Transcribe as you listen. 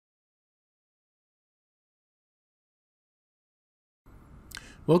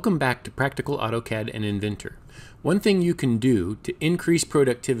Welcome back to Practical AutoCAD and Inventor. One thing you can do to increase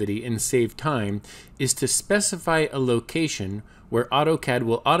productivity and save time is to specify a location where AutoCAD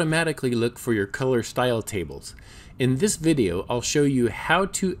will automatically look for your color style tables. In this video, I'll show you how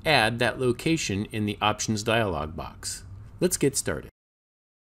to add that location in the Options dialog box. Let's get started.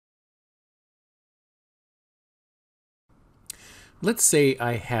 Let's say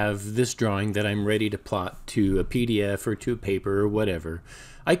I have this drawing that I'm ready to plot to a PDF or to a paper or whatever.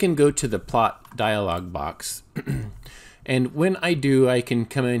 I can go to the Plot dialog box and when I do, I can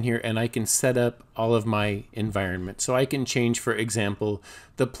come in here and I can set up all of my environment. So I can change, for example,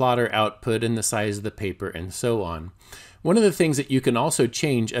 the plotter output and the size of the paper and so on. One of the things that you can also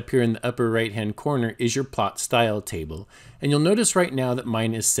change up here in the upper right hand corner is your plot style table. And you'll notice right now that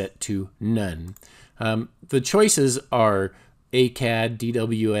mine is set to none. The choices are AutoCAD,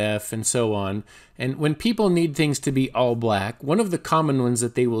 DWF, and so on. And when people need things to be all black, one of the common ones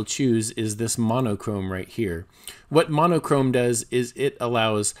that they will choose is this monochrome right here. What monochrome does is it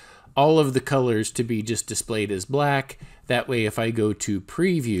allows all of the colors to be just displayed as black. That way, if I go to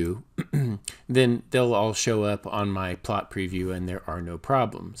preview, then they'll all show up on my plot preview and there are no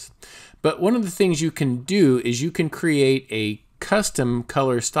problems. But one of the things you can do is you can create a custom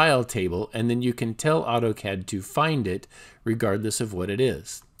color style table, and then you can tell AutoCAD to find it regardless of what it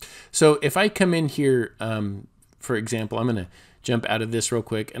is. So if I come in here, for example, I'm going to jump out of this real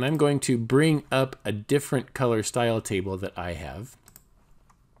quick, and I'm going to bring up a different color style table that I have.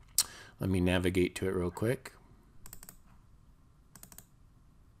 Let me navigate to it real quick.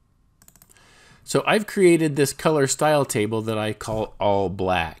 So I've created this color style table that I call all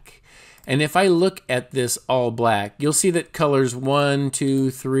black. And if I look at this all black, you'll see that colors 1, 2,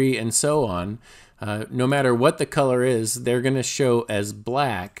 3, and so on, no matter what the color is, they're going to show as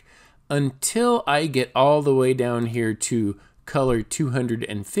black until I get all the way down here to color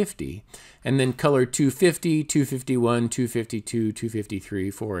 250. And then color 250, 251, 252,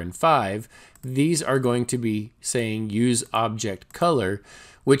 253, 4, and 5. These are going to be saying use object color,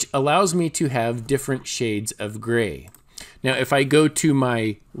 which allows me to have different shades of gray. Now, if I go to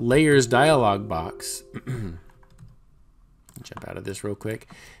my Layers dialog box, jump out of this real quick.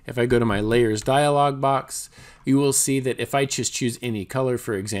 If I go to my Layers dialog box, you will see that if I just choose any color,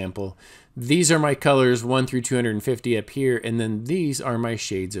 for example, these are my colors 1 through 250 up here, and then these are my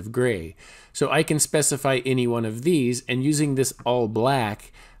shades of gray. So I can specify any one of these, and using this all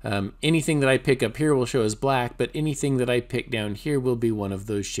black, anything that I pick up here will show as black, but anything that I pick down here will be one of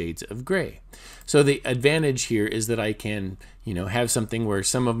those shades of gray. So the advantage here is that I can, have something where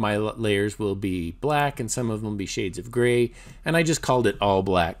some of my layers will be black and some of them will be shades of gray, and I just called it all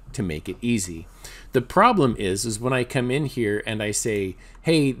black to make it easy. The problem is when I come in here and I say,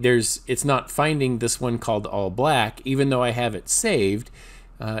 hey, it's not finding this one called all black, even though I have it saved,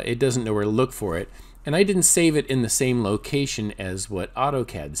 it doesn't know where to look for it. And I didn't save it in the same location as what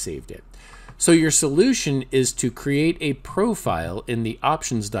AutoCAD saved it. So your solution is to create a profile in the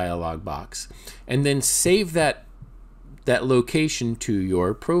Options dialog box and then save that location to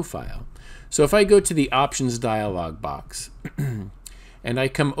your profile. So if I go to the Options dialog box and I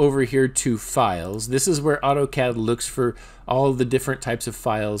come over here to Files, this is where AutoCAD looks for all the different types of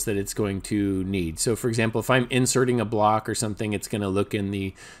files that it's going to need. So for example, if I'm inserting a block or something, it's going to look in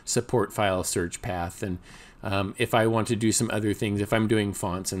the support file search path. And if I want to do some other things, if I'm doing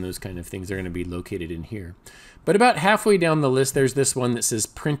fonts and those kind of things, they're going to be located in here. But about halfway down the list, there's this one that says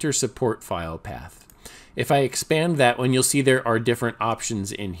Printer Support File Path. If I expand that one, you'll see there are different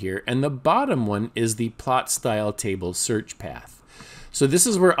options in here. And the bottom one is the Plot Style Table Search Path. So this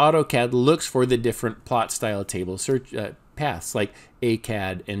is where AutoCAD looks for the different plot style table search paths like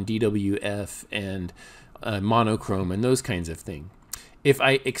AutoCAD and DWF and monochrome and those kinds of things. If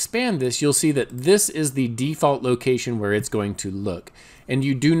I expand this, you'll see that this is the default location where it's going to look. And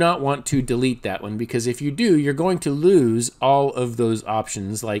you do not want to delete that one, because if you do, you're going to lose all of those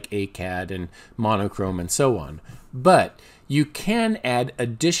options like AutoCAD and monochrome and so on. But you can add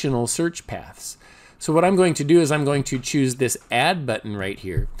additional search paths. So what I'm going to do is I'm going to choose this Add button right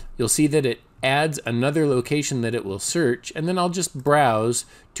here. You'll see that it adds another location that it will search, and then I'll just browse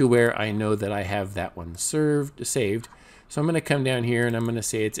to where I know that I have that one saved. So I'm going to come down here and I'm going to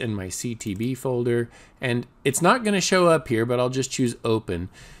say it's in my CTB folder, and it's not going to show up here, but I'll just choose Open.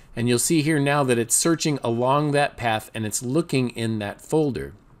 And you'll see here now that it's searching along that path and it's looking in that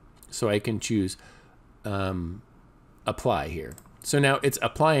folder. So I can choose Apply here. So now it's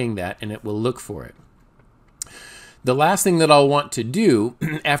applying that and it will look for it. The last thing that I'll want to do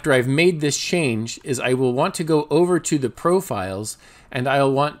after I've made this change is I will want to go over to the profiles, and I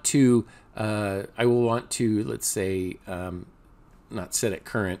will want to let's say not set at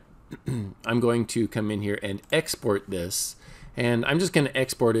current, I'm going to come in here and export this. And I'm just going to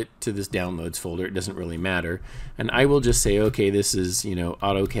export it to this downloads folder. It doesn't really matter. And I will just say, okay, this is, you know,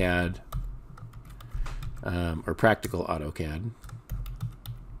 AutoCAD or Practical AutoCAD.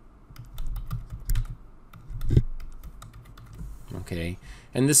 Okay,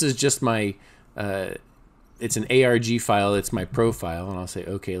 and this is just my, it's an ARG file. It's my profile. And I'll say,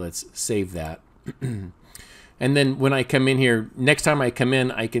 okay, let's save that. And then when I come in here, next time I come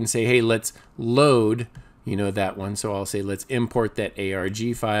in, I can say, hey, let's load, you know, that one. So I'll say, let's import that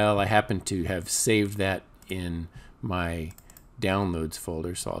ARG file. I happen to have saved that in my downloads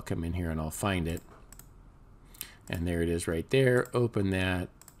folder. So I'll come in here and I'll find it. And there it is right there. Open that.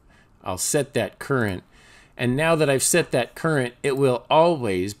 I'll set that current. And now that I've set that current, it will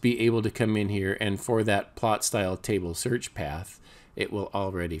always be able to come in here, and for that plot style table search path, it will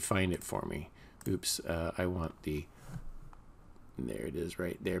already find it for me. Oops, I want the, there it is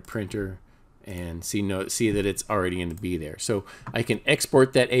right there, printer, and see that it's already going to be there. So I can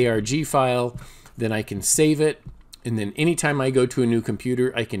export that ARG file, then I can save it, and then anytime I go to a new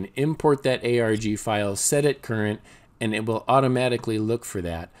computer, I can import that ARG file, set it current, and it will automatically look for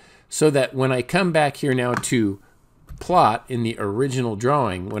that. So that when I come back here now to plot in the original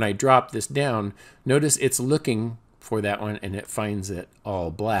drawing, when I drop this down, notice it's looking for that one and it finds it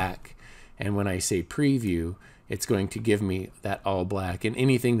all black. And when I say preview, it's going to give me that all black, and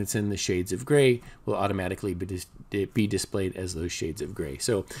anything that's in the shades of gray will automatically be displayed as those shades of gray.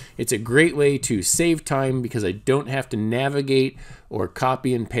 So it's a great way to save time because I don't have to navigate or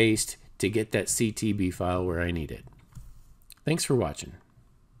copy and paste to get that CTB file where I need it. Thanks for watching.